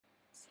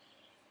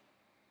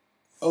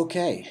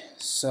Okay,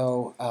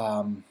 so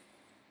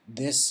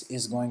this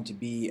is going to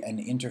be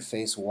an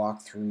interface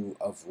walkthrough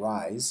of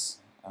Rise.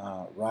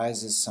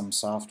 Rise is some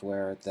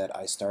software that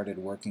I started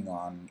working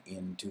on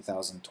in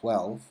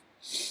 2012.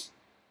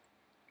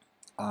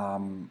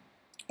 And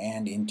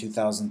in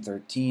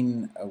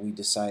 2013, we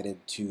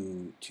decided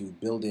to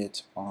build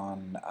it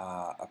on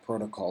a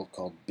protocol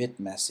called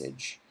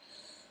BitMessage.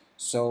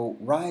 So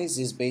Rise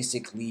is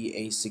basically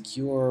a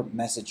secure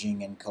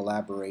messaging and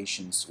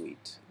collaboration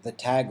suite. The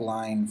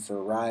tagline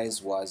for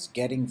Rise was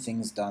getting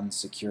things done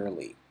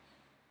securely.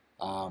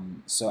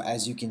 So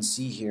as you can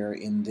see here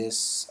in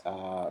this,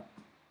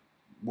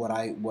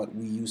 what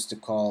we used to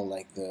call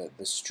like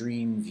the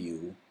stream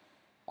view,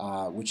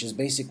 which is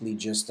basically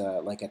just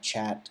like a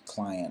chat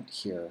client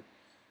here.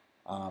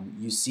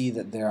 You see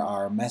that there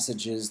are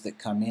messages that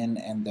come in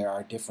and there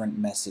are different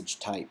message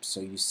types. So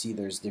you see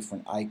there's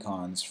different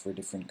icons for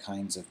different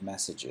kinds of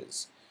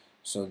messages.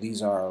 So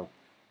these are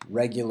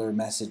regular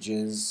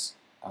messages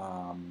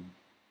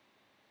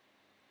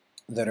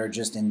that are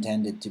just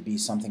intended to be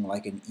something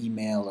like an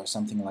email or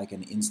something like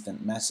an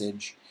instant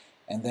message.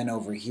 And then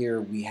over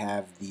here we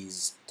have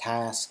these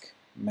task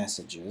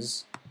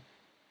messages.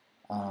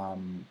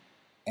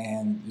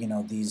 And you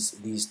know,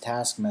 these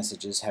task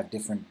messages have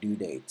different due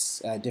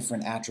dates,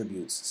 different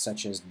attributes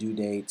such as due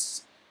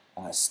dates,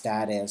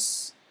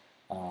 status,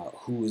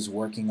 who is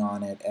working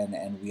on it,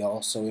 and we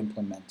also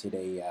implemented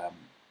a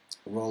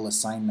role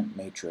assignment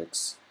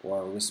matrix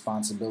or a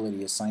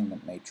responsibility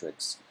assignment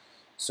matrix.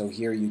 So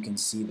here you can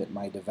see that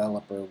my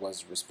developer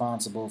was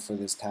responsible for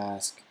this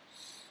task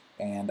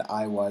and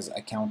I was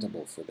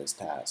accountable for this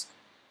task.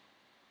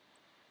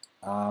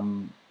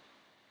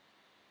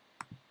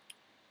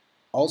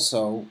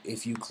 Also,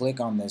 if you click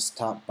on this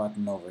top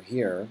button over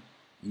here,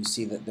 you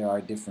see that there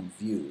are different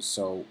views.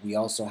 So we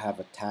also have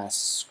a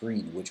task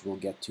screen, which we'll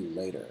get to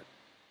later.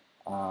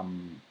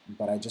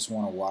 But I just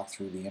want to walk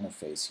through the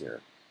interface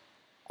here.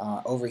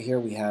 Over here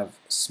we have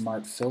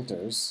smart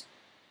filters.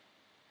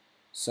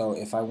 So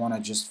if I want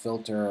to just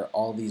filter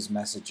all these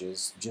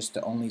messages just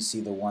to only see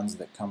the ones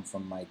that come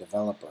from my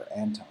developer,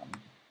 Anton.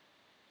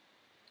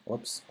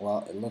 Whoops,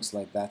 well, it looks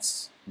like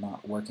that's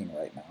not working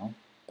right now,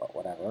 but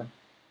whatever.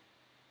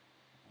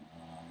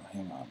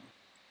 Hang on.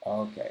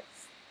 Okay.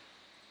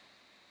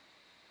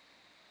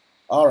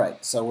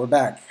 Alright, so we're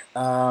back.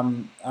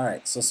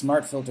 Alright, so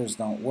smart filters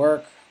don't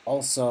work.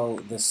 Also,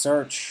 the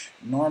search,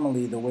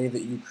 normally the way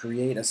that you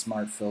create a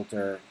smart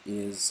filter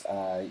is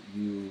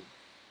you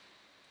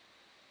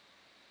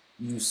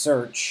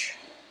search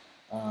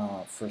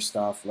for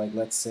stuff, like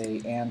let's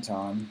say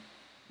Anton,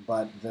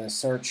 but the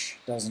search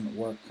doesn't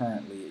work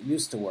currently. It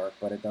used to work,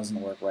 but it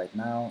doesn't work right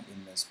now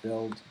in this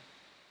build.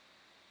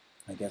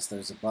 I guess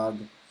there's a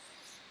bug.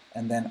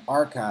 And then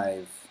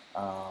archive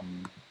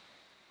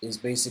is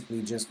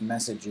basically just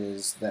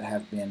messages that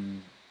have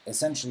been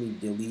essentially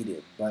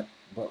deleted, but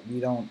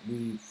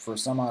we for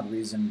some odd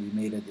reason we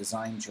made a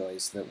design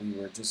choice that we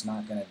were just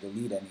not going to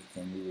delete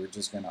anything. We were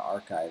just going to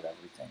archive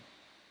everything.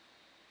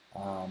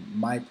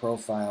 My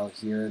profile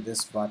here,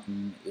 this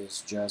button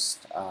is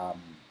just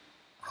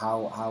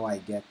how I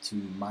get to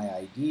my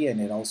ID,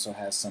 and it also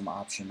has some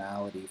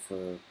optionality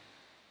for,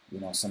 you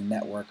know, some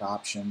network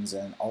options,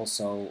 and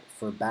also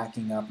for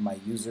backing up my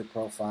user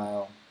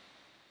profile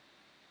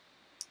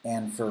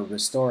and for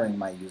restoring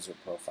my user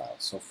profile.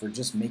 So for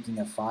just making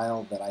a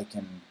file that I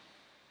can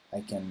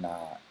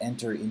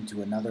enter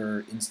into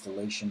another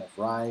installation of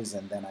Rise,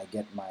 and then I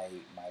get my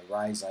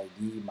Rise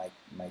ID,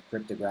 my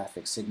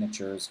cryptographic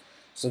signatures.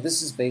 So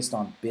this is based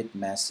on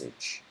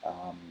BitMessage,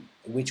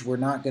 which we're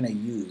not going to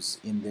use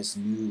in this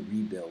new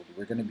rebuild.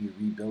 We're going to be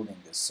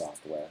rebuilding this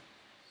software.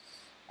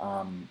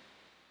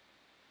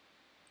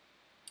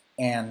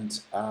 And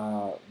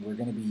we're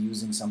going to be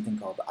using something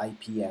called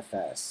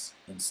IPFS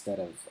instead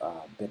of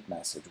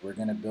BitMessage. We're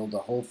going to build the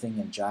whole thing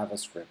in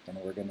JavaScript, and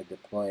we're going to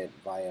deploy it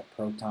via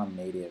Proton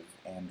Native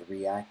and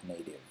React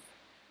Native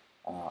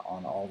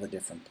on all the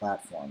different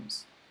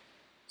platforms.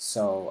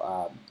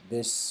 So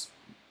this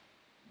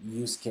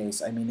use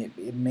case, I mean,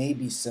 it may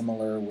be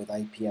similar with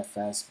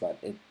IPFS, but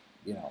it,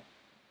 you know,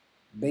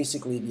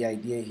 basically the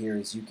idea here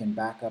is you can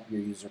back up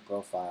your user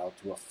profile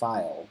to a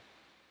file,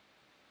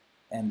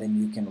 and then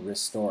you can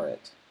restore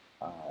it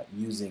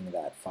using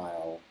that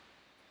file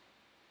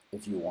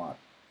if you want.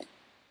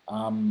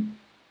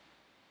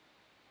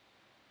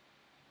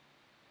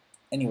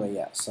 Anyway,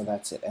 yeah, so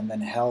that's it. And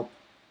then help,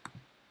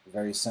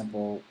 very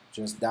simple,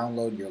 just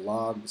download your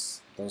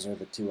logs. Those are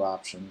the two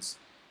options.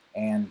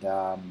 And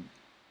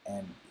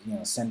you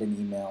know, send an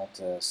email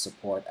to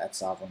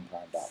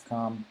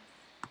support@sovereignprime.com.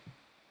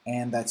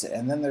 And that's it.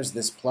 And then there's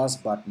this plus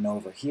button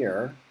over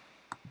here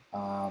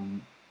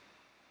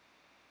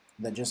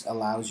that just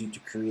allows you to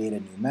create a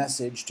new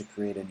message, to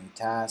create a new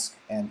task,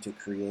 and to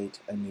create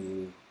a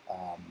new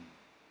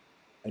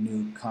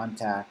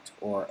contact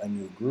or a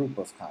new group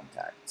of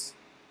contacts.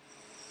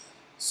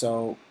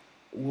 So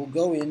we'll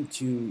go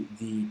into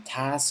the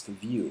task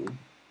view.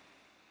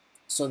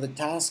 So the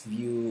task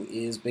view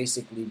is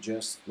basically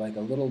just like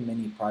a little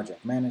mini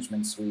project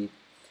management suite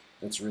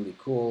that's really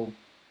cool.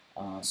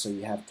 So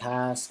you have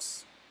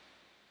tasks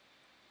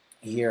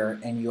here,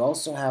 and you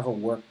also have a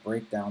work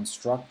breakdown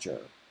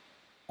structure.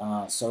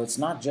 So it's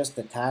not just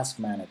the task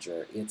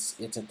manager, it's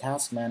a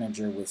task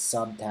manager with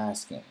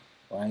subtasking,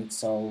 right?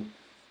 So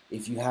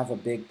if you have a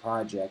big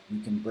project,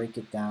 you can break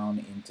it down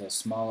into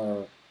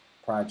smaller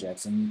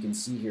projects, and you can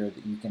see here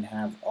that you can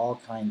have all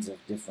kinds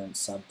of different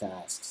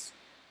subtasks,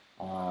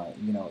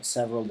 you know,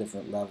 several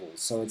different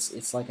levels. So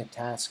it's like a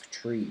task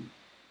tree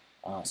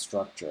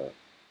structure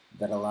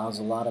that allows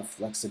a lot of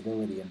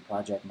flexibility in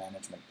project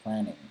management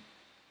planning.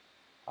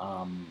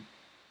 Um,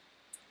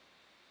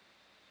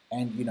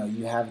 and you know,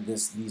 you have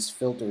these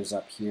filters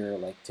up here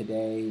like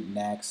today,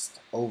 next,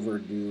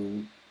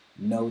 overdue,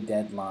 no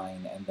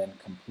deadline, and then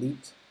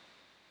complete.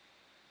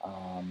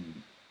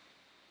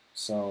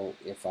 So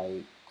if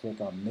I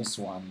click on this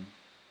one,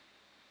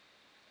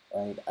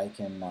 right, I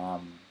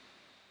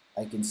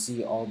can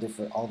see all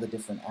the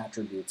different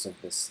attributes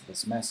of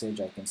this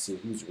message. I can see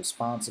who's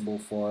responsible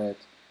for it.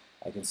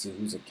 I can see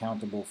who's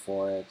accountable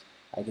for it.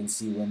 I can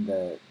see when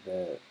the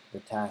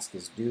task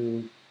is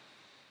due.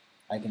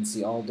 I can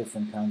see all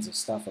different kinds of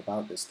stuff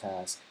about this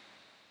task.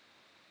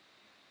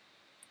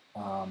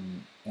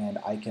 And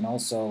I can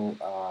also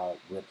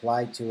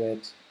reply to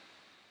it.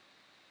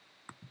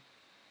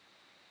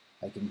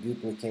 I can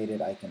duplicate it.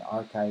 I can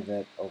archive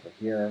it over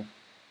here.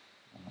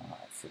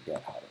 I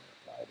forget how to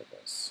reply to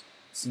this.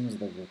 It seems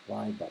the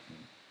reply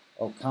button.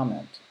 Oh,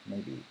 comment,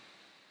 maybe.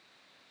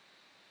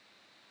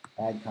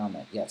 Add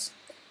comment, yes.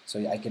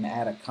 So I can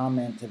add a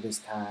comment to this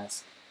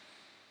task.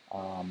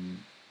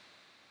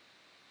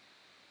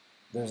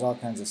 There's all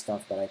kinds of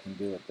stuff that I can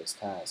do with this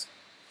task.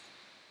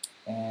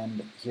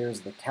 And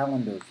here's the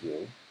calendar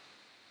view.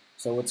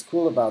 So what's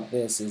cool about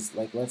this is,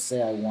 like, let's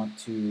say I want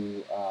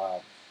to,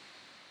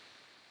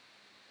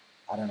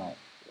 I don't know,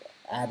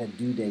 add a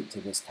due date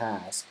to this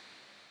task.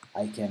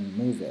 I can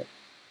move it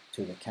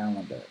to the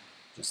calendar,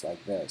 just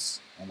like this,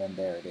 and then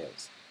there it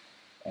is.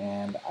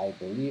 And I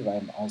believe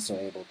I'm also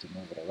able to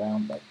move it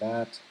around like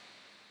that.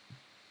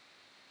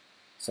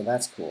 So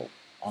that's cool.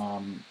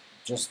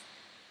 Just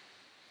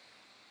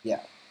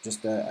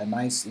a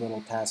nice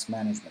little task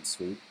management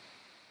suite.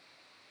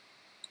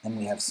 And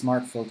we have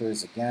smart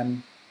filters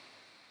again,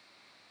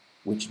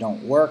 which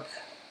don't work.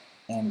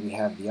 And we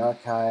have the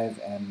archive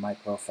and my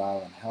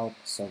profile and help.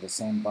 So the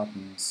same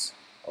buttons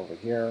over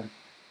here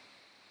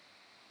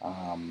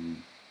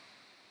on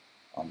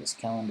this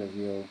calendar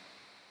view.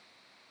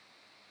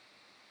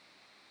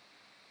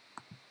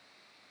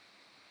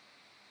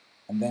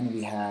 And then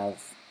we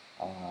have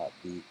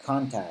the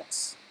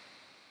contacts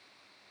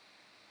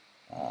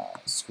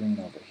screen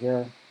over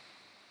here.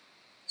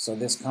 So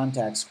this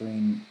contact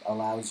screen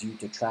allows you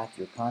to track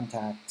your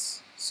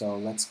contacts. So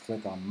let's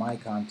click on my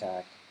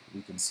contact.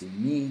 We can see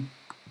me.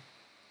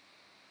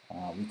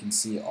 We can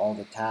see all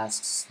the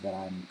tasks that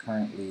I'm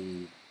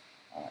currently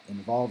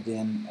involved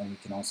in, and we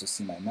can also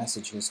see my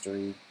message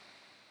history.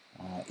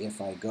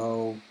 If I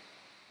go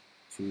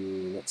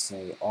to, let's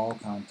say, all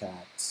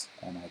contacts,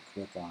 and I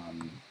click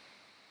on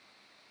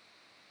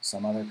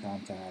some other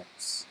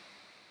contacts,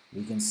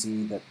 we can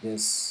see that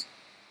this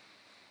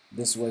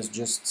was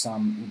just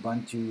some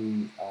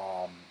Ubuntu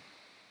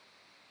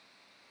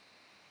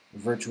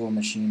virtual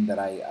machine that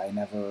I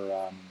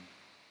never,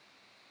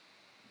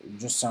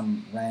 just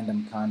some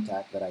random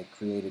contact that I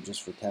created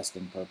just for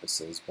testing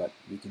purposes. But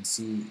you can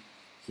see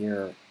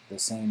here the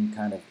same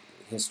kind of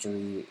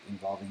history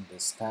involving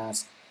this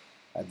task,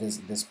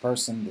 this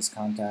person, this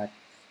contact.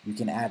 You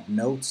can add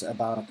notes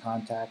about a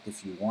contact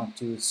if you want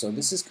to. So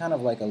this is kind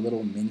of like a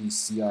little mini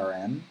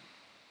CRM.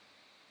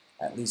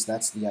 At least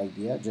that's the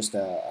idea, just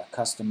a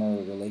customer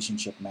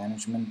relationship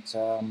management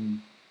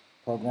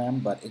program,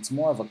 but it's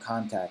more of a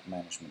contact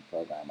management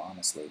program,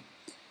 honestly.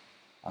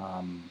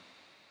 And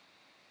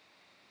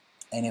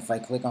if I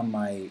click on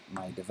my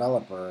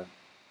developer,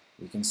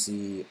 we can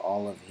see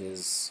all of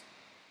his,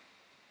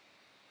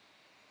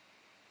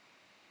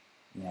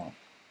 you know,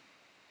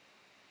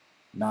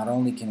 not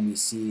only can we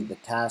see the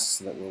tasks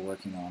that we're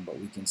working on, but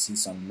we can see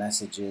some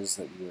messages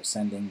that we were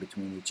sending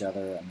between each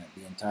other, and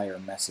the entire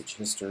message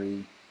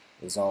history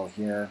is all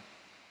here.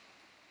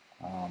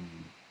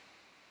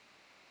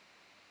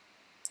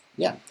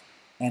 Yeah,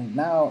 and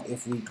now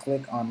if we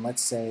click on,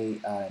 let's say,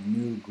 a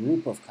new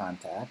group of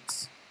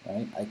contacts,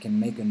 right? I can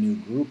make a new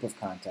group of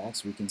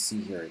contacts. We can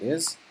see here it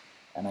is,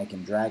 and I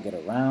can drag it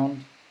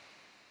around,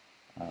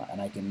 and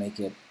I can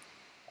make it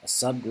a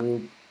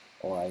subgroup,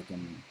 or I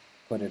can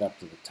put it up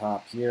to the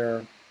top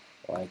here,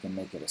 or I can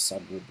make it a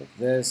subgroup of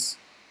this,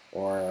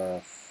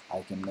 or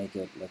I can make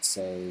it, let's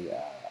say,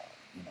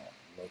 you know,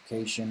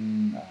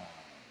 location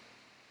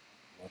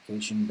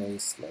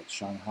based, like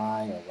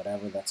Shanghai or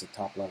whatever. That's a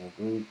top level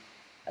group.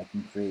 I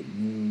can create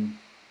new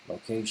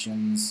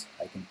locations.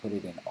 I can put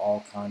it in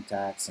all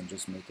contacts and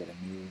just make it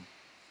a new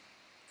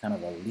kind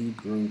of a lead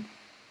group.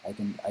 I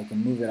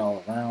can move it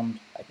all around.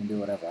 I can do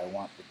whatever I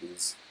want with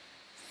these.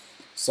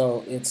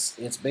 So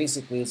it's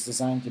basically, it's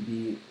designed to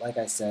be, like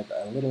I said,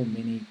 a little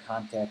mini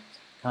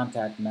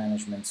contact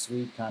management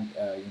suite,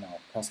 you know,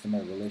 customer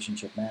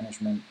relationship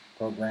management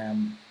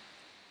program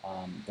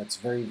that's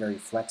very, very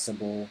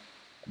flexible,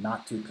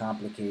 not too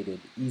complicated,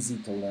 easy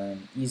to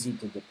learn, easy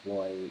to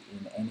deploy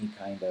in any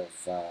kind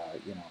of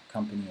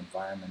company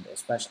environment,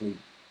 especially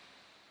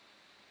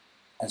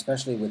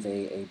with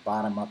a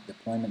bottom-up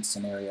deployment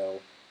scenario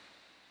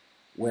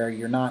where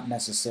you're not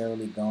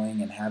necessarily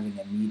going and having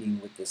a meeting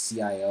with the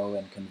CIO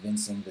and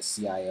convincing the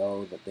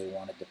CIO that they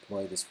want to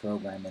deploy this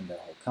program in their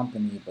whole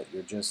company, but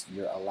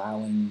you're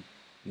allowing,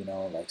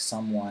 like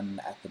someone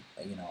at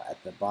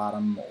the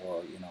bottom,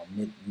 or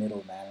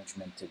middle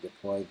management, to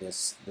deploy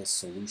this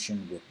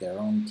solution with their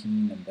own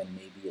team, and then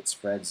maybe it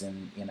spreads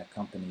in a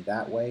company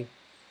that way.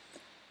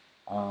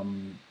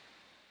 And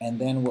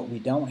then what we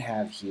don't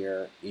have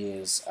here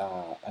is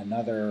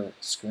another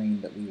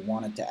screen that we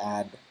wanted to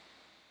add,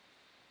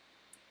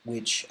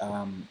 which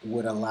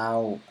would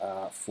allow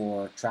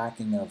for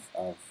tracking of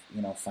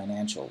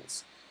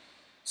financials.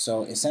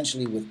 So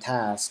essentially, with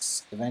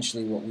tasks,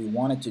 eventually what we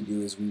wanted to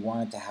do is we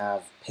wanted to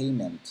have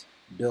payment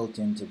built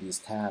into these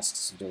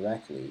tasks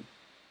directly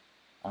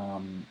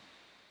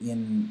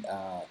in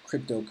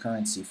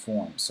cryptocurrency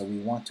form. So we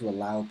want to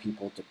allow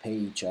people to pay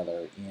each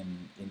other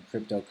in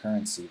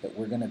cryptocurrency that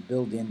we're going to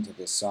build into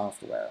this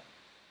software.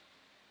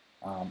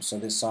 So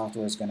this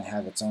software is going to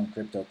have its own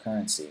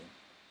cryptocurrency.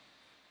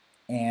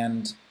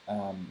 And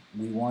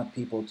we want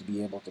people to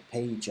be able to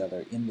pay each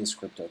other in this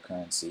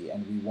cryptocurrency,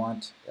 and we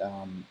want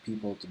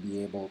people to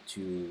be able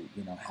to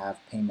have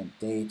payment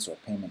dates or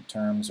payment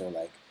terms, or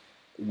like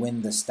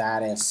when the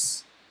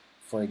status,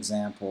 for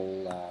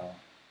example,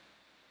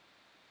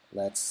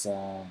 let's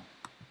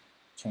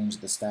change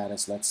the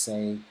status. Let's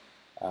say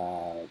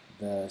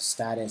the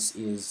status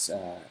is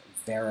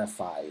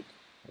verified,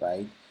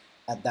 right?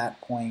 At that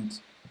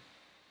point,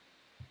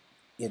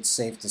 it's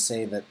safe to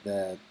say that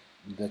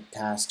the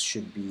task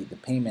should be, the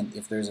payment,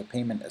 if there's a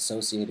payment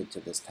associated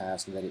to this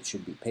task, that it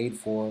should be paid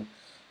for.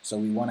 So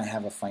we want to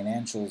have a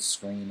financial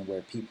screen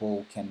where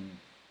people can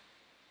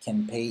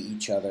pay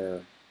each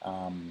other,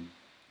 can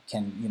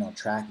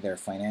track their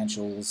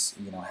financials,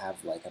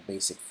 have like a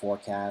basic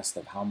forecast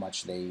of how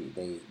much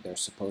they're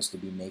supposed to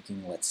be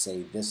making, let's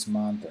say this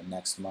month or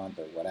next month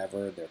or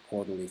whatever, their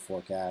quarterly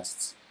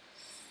forecasts.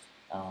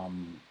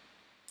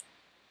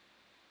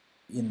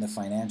 In the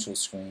financial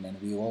screen. And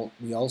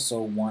we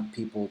also want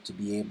people to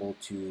be able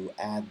to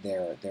add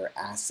their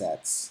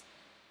assets.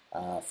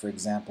 For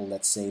example,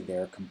 let's say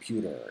their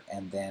computer,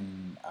 and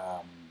then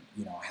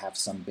have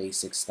some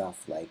basic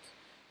stuff like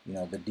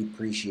the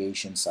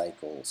depreciation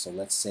cycle. So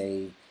let's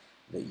say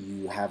that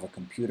you have a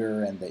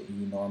computer and that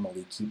you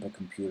normally keep a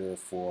computer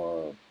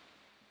for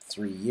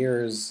 3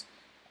 years.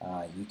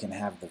 You can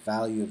have the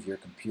value of your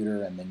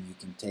computer, and then you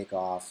can take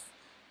off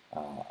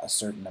a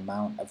certain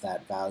amount of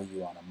that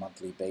value on a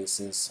monthly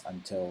basis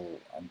until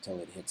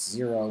it hits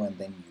zero, and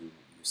then you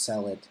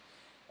sell it.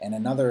 And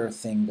another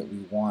thing that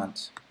we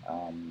want,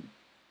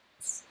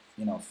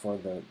 for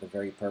the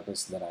very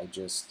purpose that I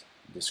just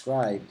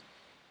described,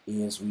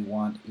 is we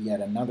want yet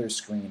another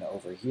screen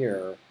over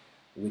here,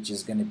 which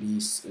is going to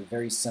be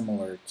very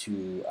similar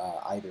to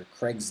either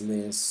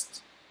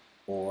Craigslist,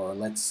 or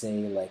let's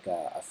say like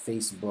a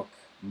Facebook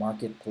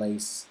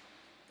marketplace,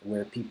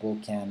 where people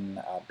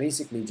can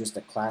basically just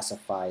a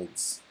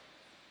classifieds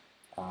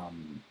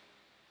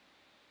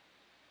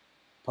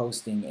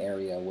posting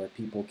area where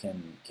people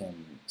can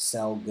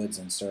sell goods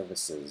and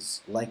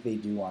services like they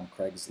do on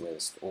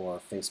Craigslist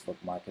or Facebook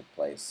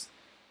Marketplace.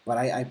 But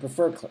I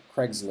prefer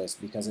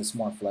Craigslist because it's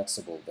more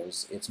flexible.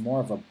 It's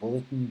more of a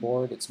bulletin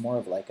board. It's more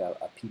of like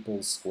a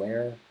people's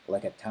square,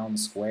 like a town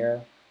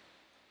square.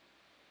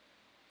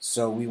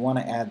 So we want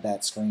to add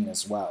that screen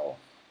as well.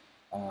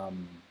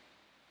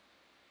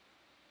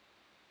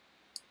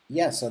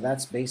 Yeah, so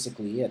that's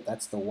basically it.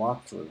 That's the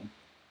walkthrough.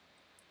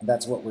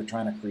 That's what we're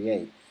trying to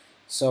create.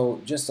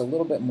 So just a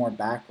little bit more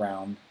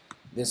background.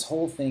 This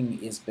whole thing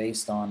is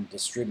based on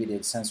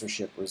distributed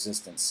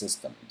censorship-resistant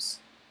systems.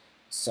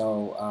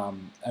 So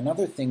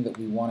another thing that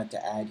we wanted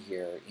to add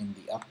here in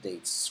the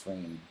updates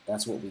screen,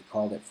 that's what we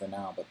called it for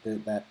now, but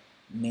that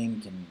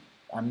name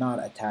I'm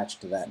not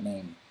attached to that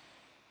name.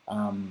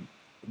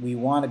 We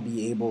want to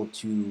be able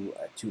to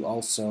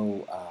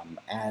also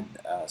add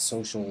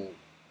social,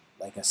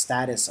 like a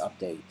status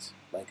update,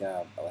 like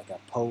a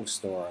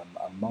post or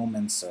a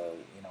moments, or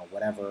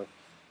whatever,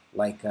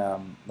 like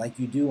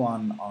you do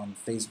on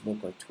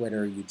Facebook or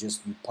Twitter. You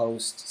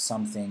post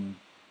something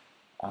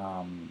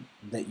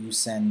that you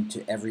send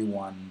to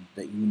everyone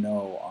that you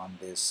know on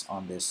this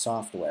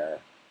software.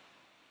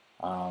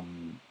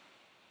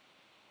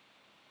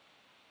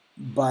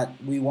 But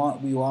we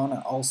want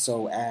to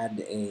also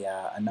add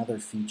another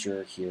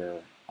feature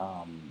here,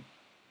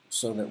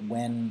 so that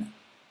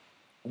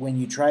when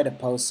you try to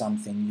post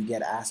something, you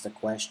get asked a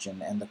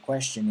question, and the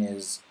question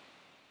is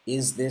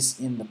this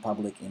in the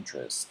public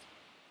interest?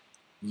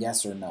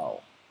 Yes or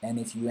no? And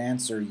if you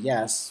answer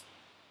yes,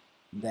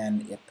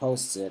 then it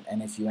posts it,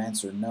 and if you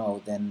answer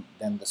no, then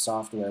the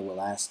software will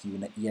ask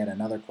you yet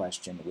another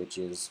question, which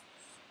is,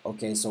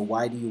 okay, so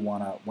why do you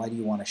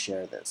wanna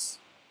share this,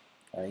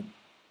 right?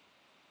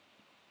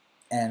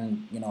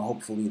 and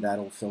hopefully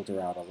that'll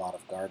filter out a lot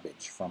of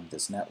garbage from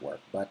this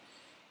network. But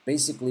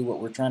basically what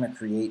we're trying to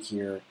create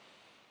here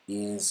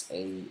is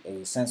a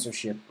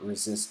censorship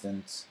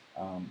resistant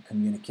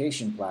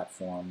communication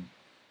platform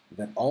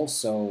that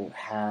also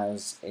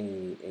has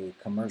a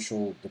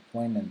commercial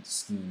deployment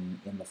scheme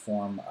in the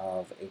form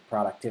of a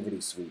productivity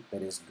suite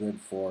that is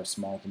good for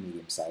small to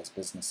medium sized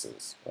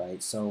businesses,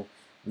 right? So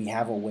we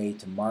have a way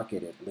to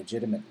market it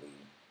legitimately.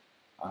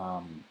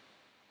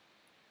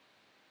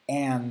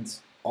 And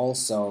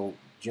also,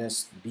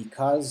 just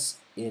because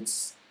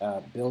it's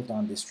built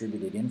on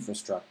distributed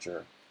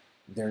infrastructure,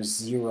 there's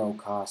zero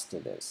cost to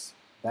this.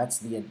 That's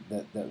the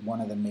one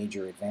of the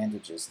major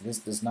advantages. This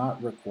does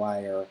not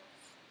require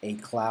a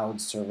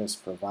cloud service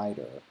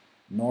provider,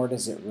 nor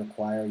does it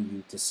require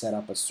you to set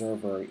up a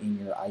server in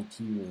your IT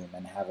room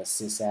and have a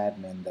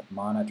sysadmin that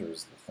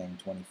monitors the thing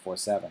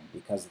 24/7,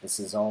 because this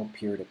is all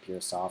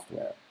peer-to-peer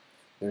software.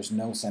 There's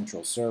no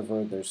central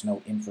server, there's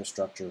no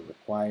infrastructure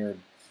required.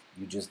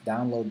 You just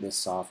download this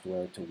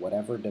software to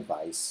whatever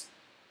device,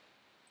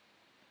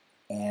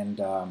 and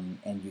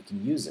you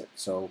can use it.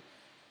 So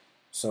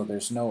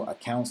there's no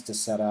accounts to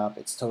set up.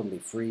 It's totally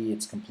free.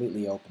 It's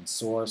completely open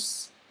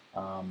source.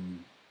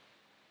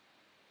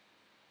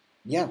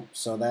 Yeah,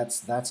 so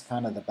that's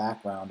kind of the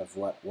background of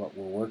what we're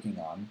working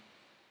on.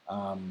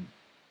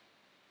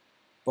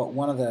 But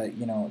one of the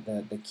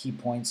the key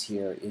points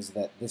here is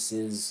that this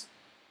is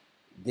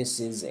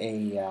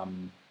essentially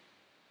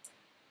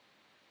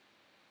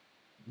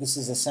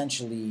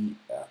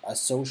a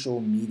social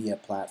media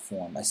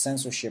platform, a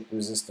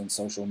censorship-resistant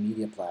social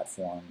media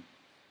platform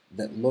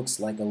that looks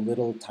like a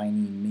little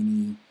tiny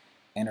mini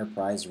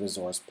enterprise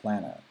resource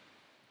planner.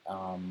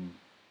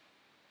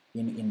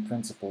 In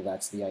principle,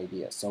 that's the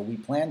idea. So we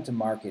plan to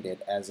market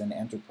it as an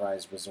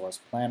enterprise resource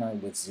planner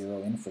with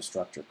zero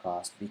infrastructure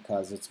cost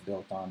because it's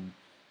built on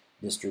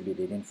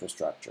distributed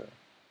infrastructure.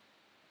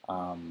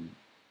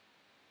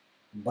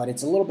 But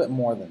it's a little bit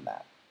more than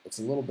that. It's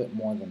a little bit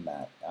more than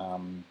that.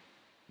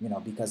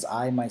 Because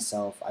I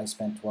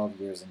spent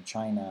 12 years in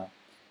China,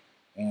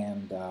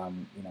 and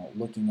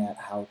looking at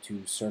how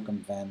to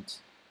circumvent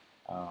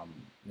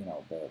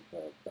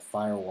the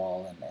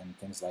firewall and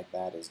things like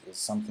that is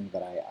something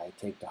that I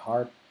take to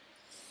heart.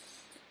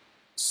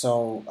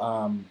 So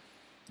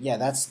yeah,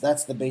 that's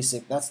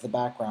the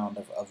background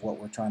of what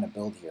we're trying to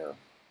build here.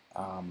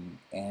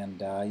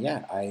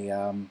 Yeah,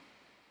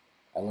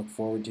 I look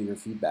forward to your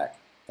feedback.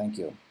 Thank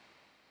you.